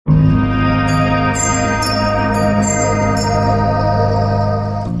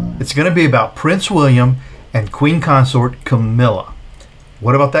It's going to be about Prince William and Queen Consort Camilla.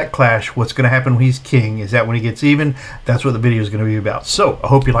 What about that clash? What's going to happen when he's king? Is that when he gets even? That's what the video is going to be about. So I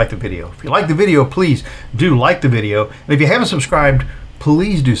hope you like the video. If you like the video, please do like the video. And if you haven't subscribed,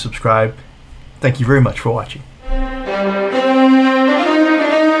 please do subscribe. Thank you very much for watching.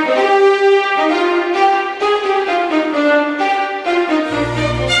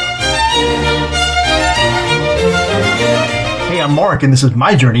 Hey, I'm Mark, and this is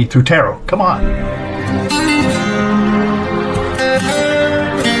my journey through tarot. Come on.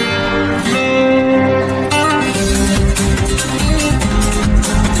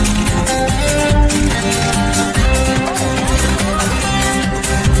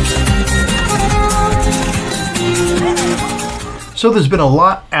 So there's been a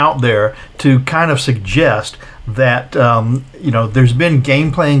lot out there to kind of suggest that, there's been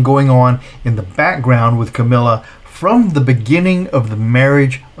game playing going on in the background with Camilla from the beginning of the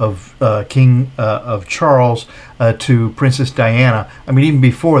marriage of King of Charles to Princess Diana. I mean, even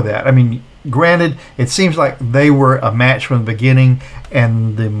before that. I mean, granted, it seems like they were a match from the beginning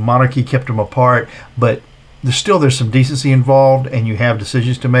and the monarchy kept them apart, but there's some decency involved, and you have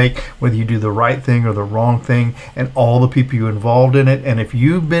decisions to make, whether you do the right thing or the wrong thing, and all the people you involved in it. And if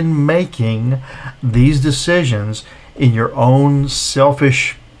you've been making these decisions in your own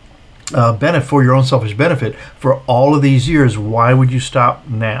selfish benefit, for your own selfish benefit, for all of these years, why would you stop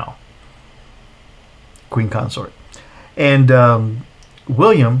now? Queen Consort. And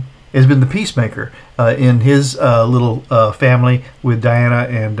William has been the peacemaker in his little family with Diana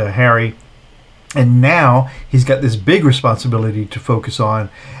and Harry. And now he's got this big responsibility to focus on,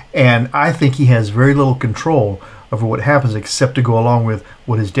 and I think he has very little control over what happens except to go along with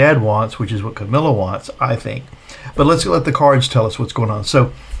what his dad wants, which is what Camilla wants, I think. But let's let the cards tell us what's going on.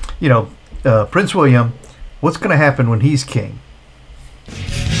 So, Prince William, what's going to happen when he's king?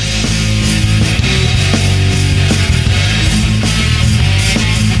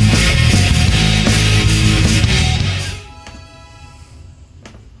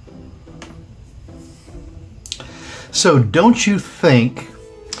 So don't you think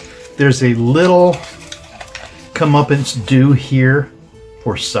there's a little comeuppance due here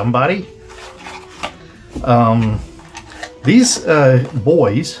for somebody? These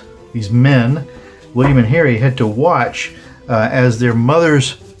boys, these men, William and Harry, had to watch as their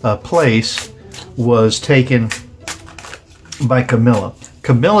mother's place was taken by Camilla.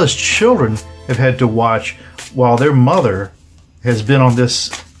 Camilla's children have had to watch while their mother has been on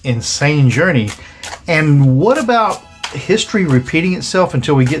this insane journey. And what about history repeating itself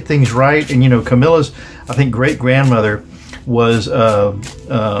until we get things right? And Camilla's, I think, great-grandmother was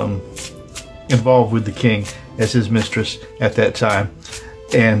involved with the king as his mistress at that time.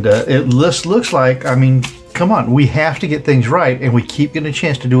 And it looks like, I mean, come on, we have to get things right, and we keep getting a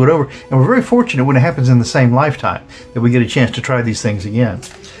chance to do it over. And we're very fortunate when it happens in the same lifetime that we get a chance to try these things again.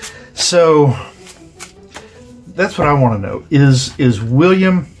 So that's what I want to know. Is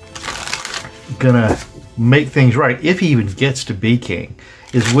William gonna make things right if he even gets to be king?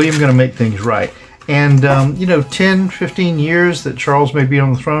 Is William gonna make things right? And 10, 15 years that Charles may be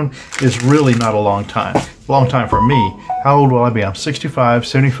on the throne is really not a long time. A long time for me. How old will I be? I'm 65,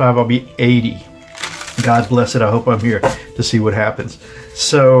 75, I'll be 80. God bless it, I hope I'm here to see what happens.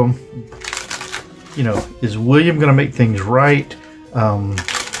 So, is William gonna make things right?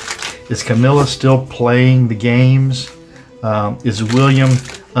 Is Camilla still playing the games? Is William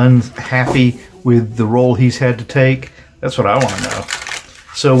unhappy with the role he's had to take? That's what I want to know.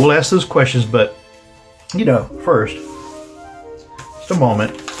 So we'll ask those questions, but first, just a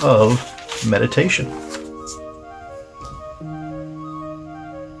moment of meditation.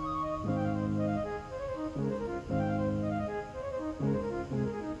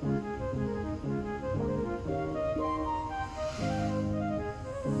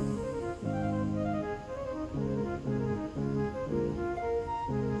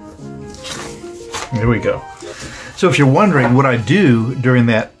 There we go. So if you're wondering what I do during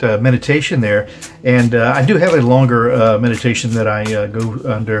that meditation there, and I do have a longer meditation that I go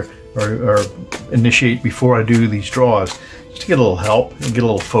under or initiate before I do these draws, just to get a little help and get a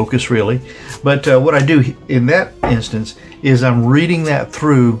little focus, really. But what I do in that instance is I'm reading that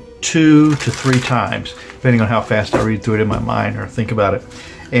through 2 to 3 times, depending on how fast I read through it in my mind or think about it.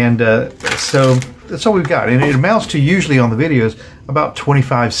 And so that's all we've got. And it amounts to, usually on the videos, about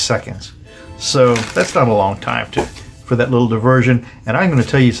 25 seconds. So that's not a long time for that little diversion. And I'm going to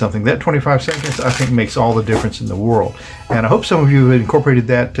tell you something, that 25 seconds I think makes all the difference in the world. And I hope some of you have incorporated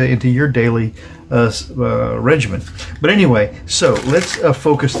that into your daily regimen. But anyway, so let's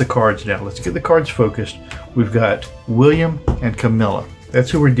focus the cards now. Let's get the cards focused. We've got William and Camilla. That's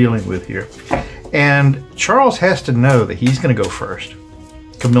who we're dealing with here. And Charles has to know that he's going to go first.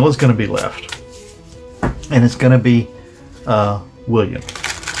 Camilla's going to be left. And it's going to be William.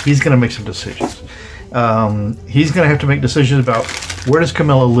 He's going to make some decisions. He's going to have to make decisions about where does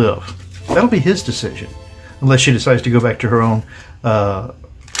Camilla live. That'll be his decision. Unless she decides to go back to her own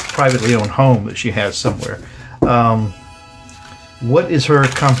privately owned home that she has somewhere. What is her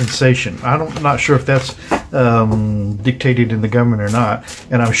compensation? I'm not sure if that's dictated in the government or not.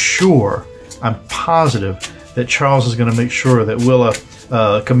 And I'm positive that Charles is going to make sure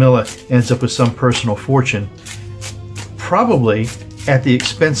that Camilla ends up with some personal fortune, probably at the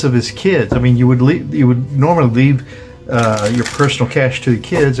expense of his kids. I mean, you would normally leave your personal cash to the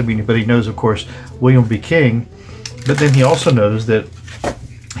kids. I mean, but he knows, of course, William will be king. But then he also knows that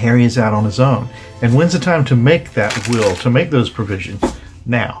Harry is out on his own. And when's the time to make that will, to make those provisions?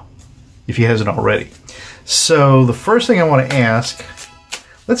 Now, if he hasn't already. So the first thing I want to ask,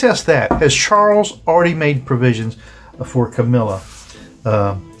 let's ask that. Has Charles already made provisions for Camilla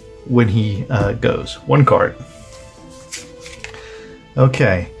when he goes? One card.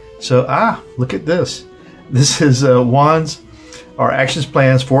 Okay, so look at this. This is wands are actions,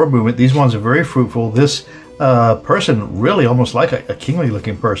 plans for a movement. These wands are very fruitful. This person, really almost like a kingly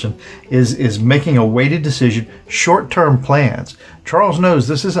looking person, is making a weighted decision, short-term plans. Charles knows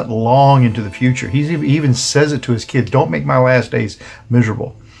this isn't long into the future. He even says it to his kid, don't make my last days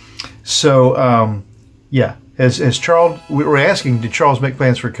miserable. So yeah, as Charles, we're asking, did Charles make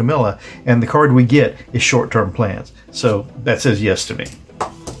plans for Camilla? And the card we get is short-term plans. So that says yes to me.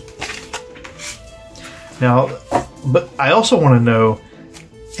 Now, but I also want to know,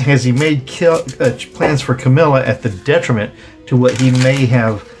 has he made plans for Camilla at the detriment to what he may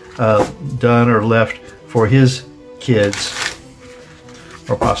have done or left for his kids,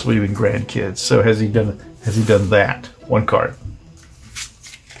 or possibly even grandkids? So has he done that? One card.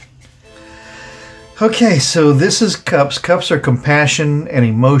 Okay, so this is cups. Cups are compassion and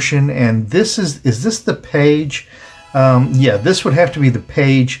emotion, and this is this the page? Yeah, this would have to be the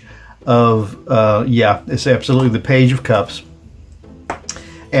page of yeah, it's absolutely the page of cups.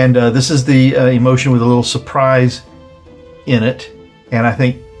 And this is the emotion with a little surprise in it. And I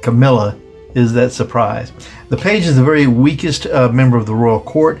think Camilla is that surprise. The page is the very weakest member of the royal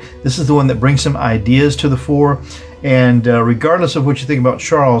court. This is the one that brings some ideas to the fore. And regardless of what you think about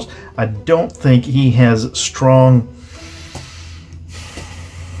Charles, I don't think he has strong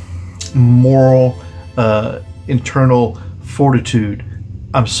moral, internal fortitude.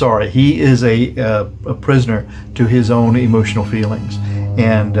 I'm sorry, he is a prisoner to his own emotional feelings.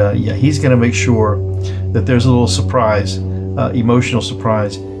 And yeah, he's going to make sure that there's a little surprise, emotional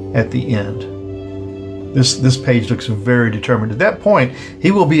surprise at the end. This page looks very determined. At that point, he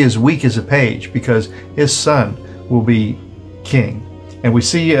will be as weak as a page because his son will be king. And we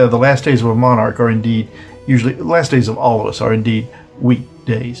see the last days of a monarch are indeed, usually, the last days of all of us are indeed weak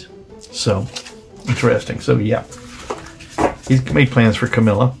days. So, interesting. So, yeah. He's made plans for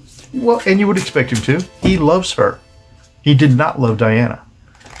Camilla. Well, and you would expect him to. He loves her. He did not love Diana.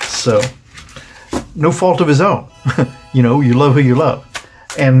 So, no fault of his own. You know, you love who you love.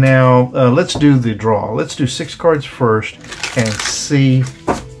 And now, let's do the draw. Let's do 6 cards first and see.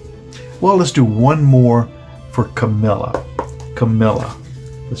 Well, let's do one more for Camilla. Camilla.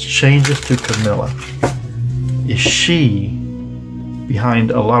 Let's change this to Camilla. Is she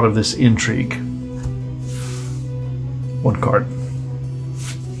behind a lot of this intrigue? One card.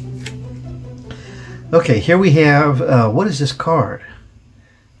 Okay, here we have, what is this card?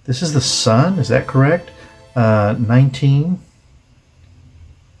 This is the Sun, is that correct? 19.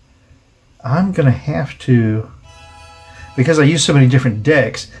 I'm going to have to, because I use so many different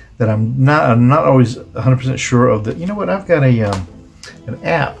decks that I'm not always 100% sure of the, you know what, I've got a an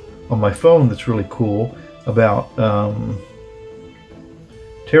app on my phone that's really cool about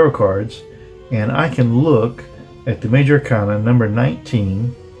tarot cards, and I can look at the Major Arcana, number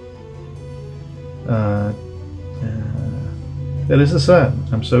 19. That is the Sun.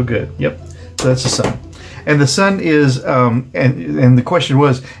 I'm so good. Yep, so that's the Sun. And the Sun is, and the question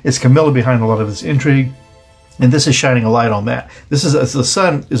was, is Camilla behind a lot of this intrigue? And this is shining a light on that. This is the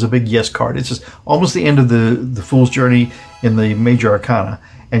Sun is a big yes card. It's just almost the end of the Fool's Journey in the Major Arcana,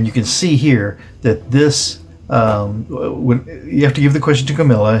 and you can see here that this, when you have to give the question to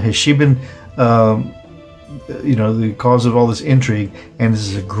Camilla, has she been you know, the cause of all this intrigue? And this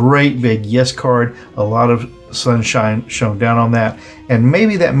is a great big yes card, a lot of sunshine shown down on that, and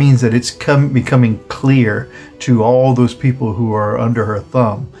maybe that means that it's becoming clear to all those people who are under her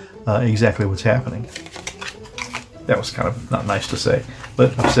thumb exactly what's happening. That was kind of not nice to say,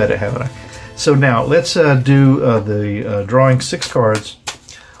 but I've said it, haven't I? So now let's do the drawing 6 cards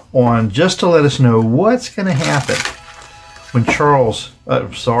on just to let us know what's going to happen when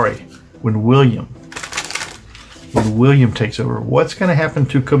when William takes over. What's going to happen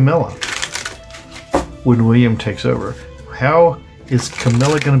to Camilla when William takes over? How is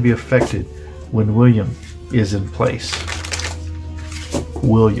Camilla going to be affected when William is in place?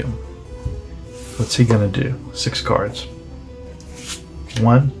 William. What's he going to do? 6 cards.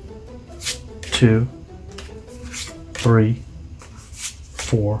 1, 2, 3,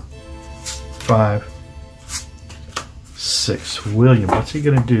 4, 5, 6. William, what's he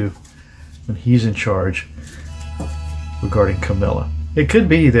going to do when he's in charge regarding Camilla? It could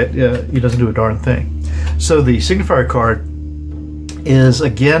be that he doesn't do a darn thing. So the signifier card is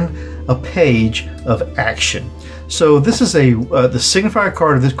again a page of action. So this is the signifier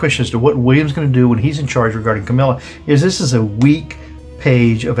card of this question as to what William's going to do when he's in charge regarding Camilla. This is a weak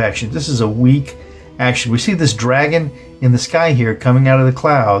page of action. This is a weak action. We see this dragon in the sky here coming out of the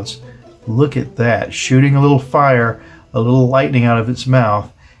clouds. Look at that, shooting a little fire, a little lightning out of its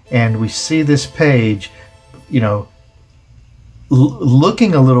mouth, and we see this page, you know,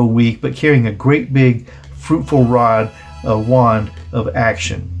 looking a little weak, but carrying a great big fruitful wand of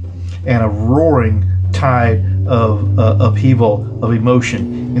action, and a roaring tide of upheaval of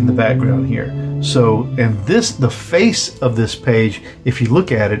emotion in the background here. So, and the face of this page, if you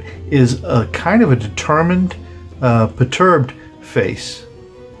look at it, is a kind of a determined, perturbed face.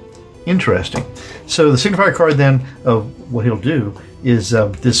 Interesting. So the signifier card then of what he'll do is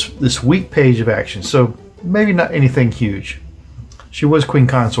this weak page of action. So maybe not anything huge. She was Queen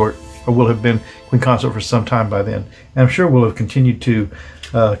Consort, or will have been Queen Consort for some time by then, and I'm sure will have continued to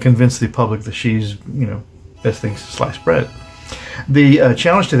convince the public that she's, you know, best thing to slice bread. The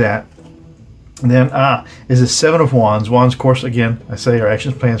challenge to that then is the 7 of Wands. Wands, of course, again, I say are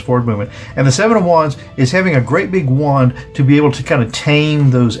actions, plans, forward movement. And the 7 of Wands is having a great big wand to be able to kind of tame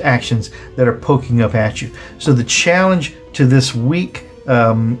those actions that are poking up at you. So the challenge to this weak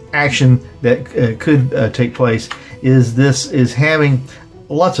action that could take place is having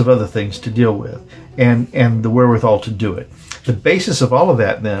lots of other things to deal with and the wherewithal to do it. The basis of all of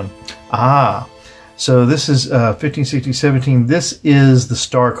that then, so this is 15, 16, 17. This is the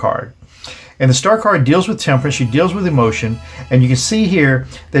Star card. And the Star card deals with temperance. She deals with emotion. And you can see here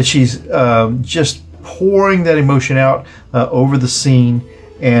that she's just pouring that emotion out over the scene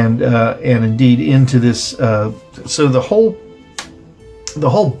and indeed into this. So the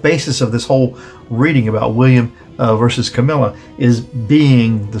whole basis of this whole reading about William versus Camilla is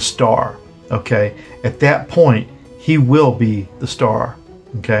being the star. Okay, at that point he will be the star.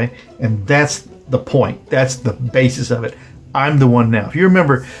 Okay, and that's the point. That's the basis of it. I'm the one now. If you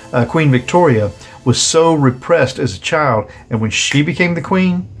remember, Queen Victoria was so repressed as a child, and when she became the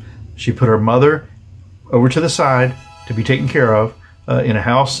queen, she put her mother over to the side to be taken care of in a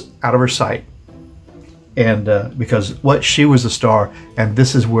house out of her sight. And because she was the star, and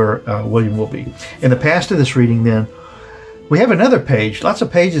this is where William will be. In the past of this reading, then, we have another page, lots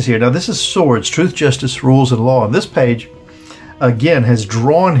of pages here. Now, this is swords, truth, justice, rules, and law. And this page, again, has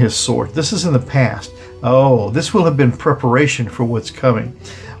drawn his sword. This is in the past. Oh, this will have been preparation for what's coming.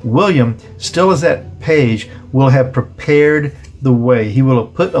 William, still as that page, will have prepared the way. He will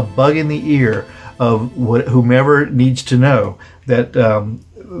have put a bug in the ear of whomever needs to know that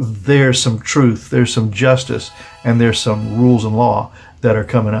there's some truth, there's some justice, and there's some rules and law that are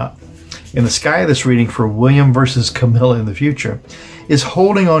coming up. In the sky of this reading for William versus Camilla in the future is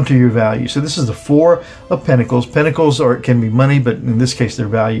holding on to your value. So this is the 4 of Pentacles. Pentacles can be money, but in this case, their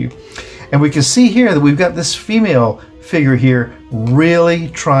value. And we can see here that we've got this female figure here really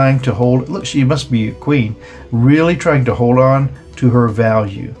trying to hold, look, she must be a queen, really trying to hold on to her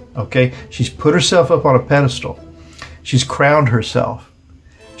value, okay? She's put herself up on a pedestal. She's crowned herself.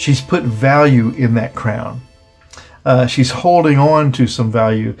 She's put value in that crown. She's holding on to some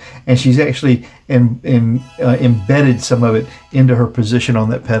value, and she's actually embedded some of it into her position on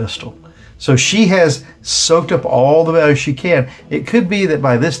that pedestal. So she has soaked up all the value she can. It could be that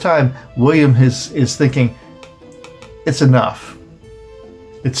by this time, William is thinking, it's enough.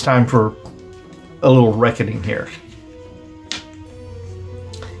 It's time for a little reckoning here.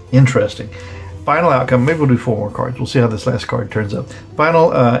 Interesting. Final outcome, maybe we'll do 4 more cards. We'll see how this last card turns up.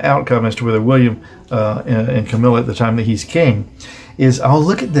 Final outcome as to whether William and Camilla at the time that he's king is, oh,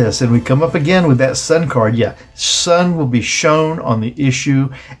 look at this. And we come up again with that sun card. Yeah, sun will be shown on the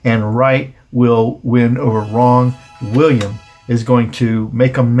issue and right will win over wrong. William is going to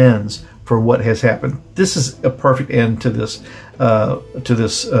make amends for what has happened. This is a perfect end to this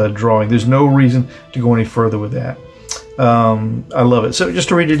drawing. There's no reason to go any further with that. I love it. So just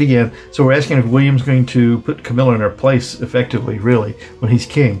to read it again. So we're asking if William's going to put Camilla in her place effectively, really, when he's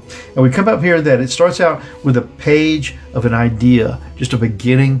king. And we come up here that it starts out with a page of an idea, just a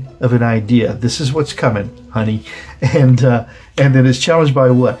beginning of an idea. This is what's coming, honey. And then it's challenged by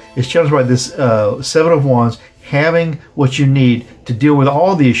what? It's challenged by this Seven of Wands, having what you need to deal with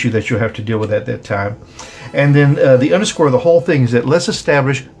all the issue that you'll have to deal with at that time. And then the underscore of the whole thing is that let's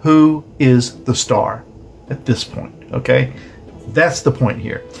establish who is the star at this point, okay? That's the point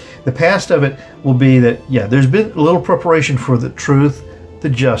here. The past of it will be that, yeah, there's been a little preparation for the truth, the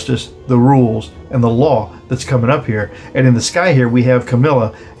justice, the rules, and the law that's coming up here. And in the sky here, we have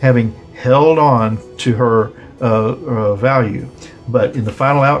Camilla having held on to her value. But in the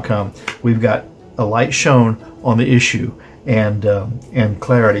final outcome, we've got a light shown on the issue, and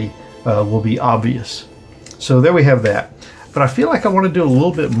clarity will be obvious. So there we have that. But I feel like I want to do a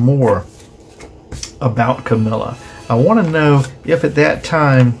little bit more about Camilla. I want to know if at that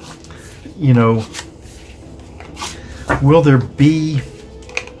time, you know, will there be,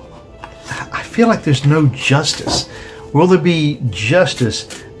 I feel like there's no justice. Will there be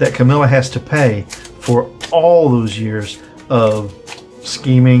justice that Camilla has to pay for all those years of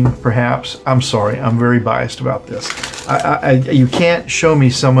scheming, perhaps? I'm sorry, I'm very biased about this. You can't show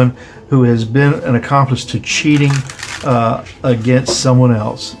me someone who has been an accomplice to cheating against someone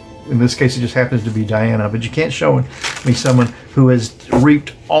else. In this case, it just happens to be Diana, but you can't show me someone who has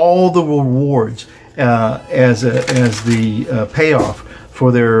reaped all the rewards as the payoff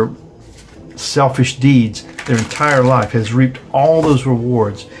for their selfish deeds. Their entire life has reaped all those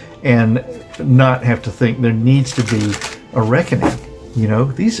rewards and not have to think there needs to be a reckoning. You know,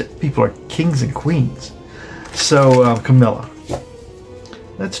 these people are kings and queens. So, Camilla,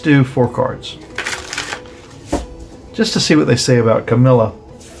 let's do 4 cards. Just to see what they say about Camilla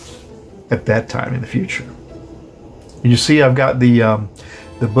at that time in the future. You see, I've got the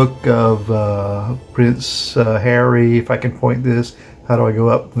book of Prince Harry. If I can point this, how do I go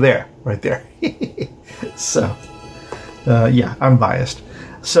up? There, right there. So, yeah, I'm biased.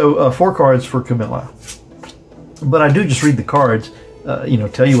 So, 4 cards for Camilla. But I do just read the cards, you know,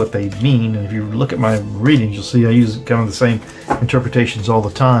 tell you what they mean. And if you look at my readings, you'll see I use kind of the same interpretations all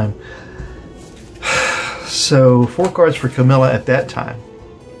the time. So, 4 cards for Camilla at that time.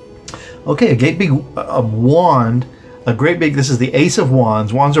 Okay, a great big wand, a great big, this is the Ace of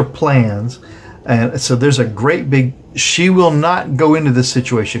Wands. Wands are plans. And so there's a great big, she will not go into this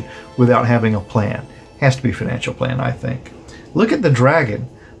situation without having a plan. Has to be a financial plan, I think. Look at the dragon.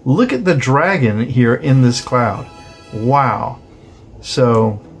 Look at the dragon here in this cloud. Wow.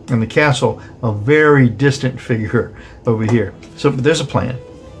 So, in the castle, a very distant figure over here. So there's a plan.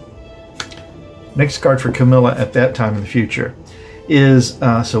 Next card for Camilla at that time in the future is,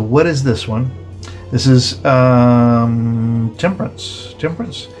 so what is this one? This is temperance.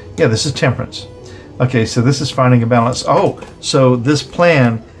 Temperance? Yeah, this is temperance. Okay, so this is finding a balance. Oh, so this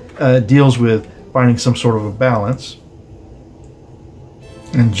plan deals with finding some sort of a balance.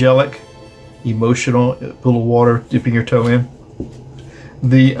 Angelic, emotional, a little water, dipping your toe in.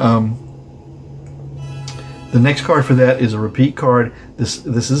 The next card for that is a repeat card. This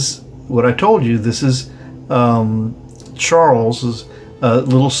is what I told you. This is Charles's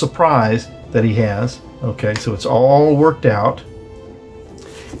little surprise that he has. Okay, so it's all worked out.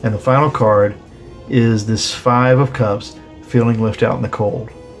 And the final card is this 5 of Cups, feeling left out in the cold.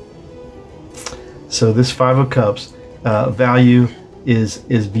 So this 5 of Cups value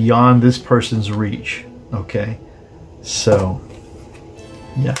is beyond this person's reach. Okay, so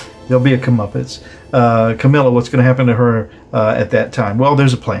yeah, there'll be a comeuppance. Camilla, what's going to happen to her at that time? Well,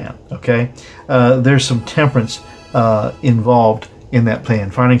 there's a plan. Okay, there's some temperance involved in that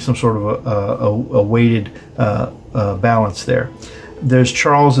plan, finding some sort of a weighted balance there. There's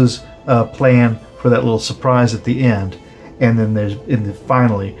Charles's plan for that little surprise at the end, and then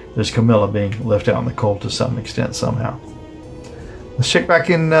finally there's Camilla being left out in the cold to some extent somehow. Let's check back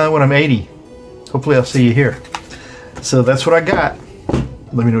in when I'm 80. Hopefully I'll see you here. So that's what I got.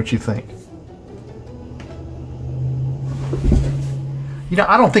 Let me know what you think. You know,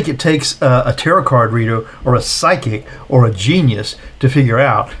 I don't think it takes a tarot card reader or a psychic or a genius to figure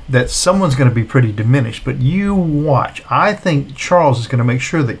out that someone's going to be pretty diminished. But you watch. I think Charles is going to make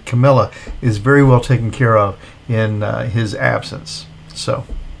sure that Camilla is very well taken care of in his absence. So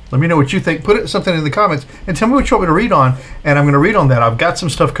let me know what you think. Put something in the comments and tell me what you want me to read on. And I'm going to read on that. I've got some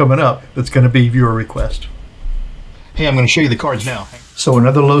stuff coming up that's going to be viewer request. Hey, I'm going to show you the cards now. So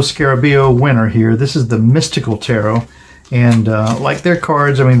another Los Scarabeo winner here. This is the Mystical Tarot. And like their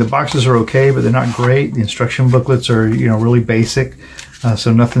cards, I mean, the boxes are okay, but they're not great. The instruction booklets are, you know, really basic.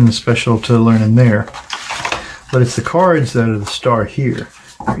 So nothing special to learn in there. but it's the cards that are the star here.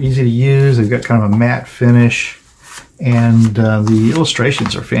 They're easy to use. They've got kind of a matte finish, and the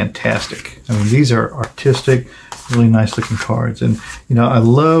illustrations are fantastic. I mean, these are artistic, really nice looking cards. And you know, I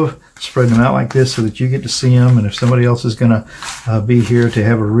love spreading them out like this so that you get to see them, and if somebody else is going to be here to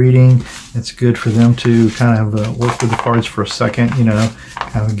have a reading, it's good for them to kind of work with the cards for a second, you know,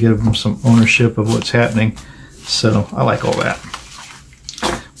 kind of give them some ownership of what's happening. So I like all that.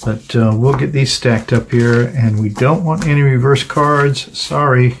 But we'll get these stacked up here, and we don't want any reverse cards.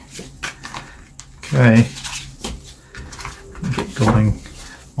 Sorry. Okay. Get going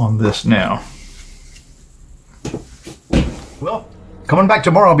on this now. Well, coming back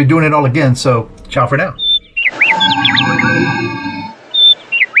tomorrow, I'll be doing it all again, so ciao for now.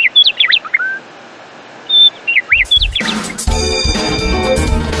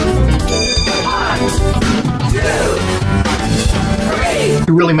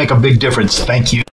 You really make a big difference. Thank you.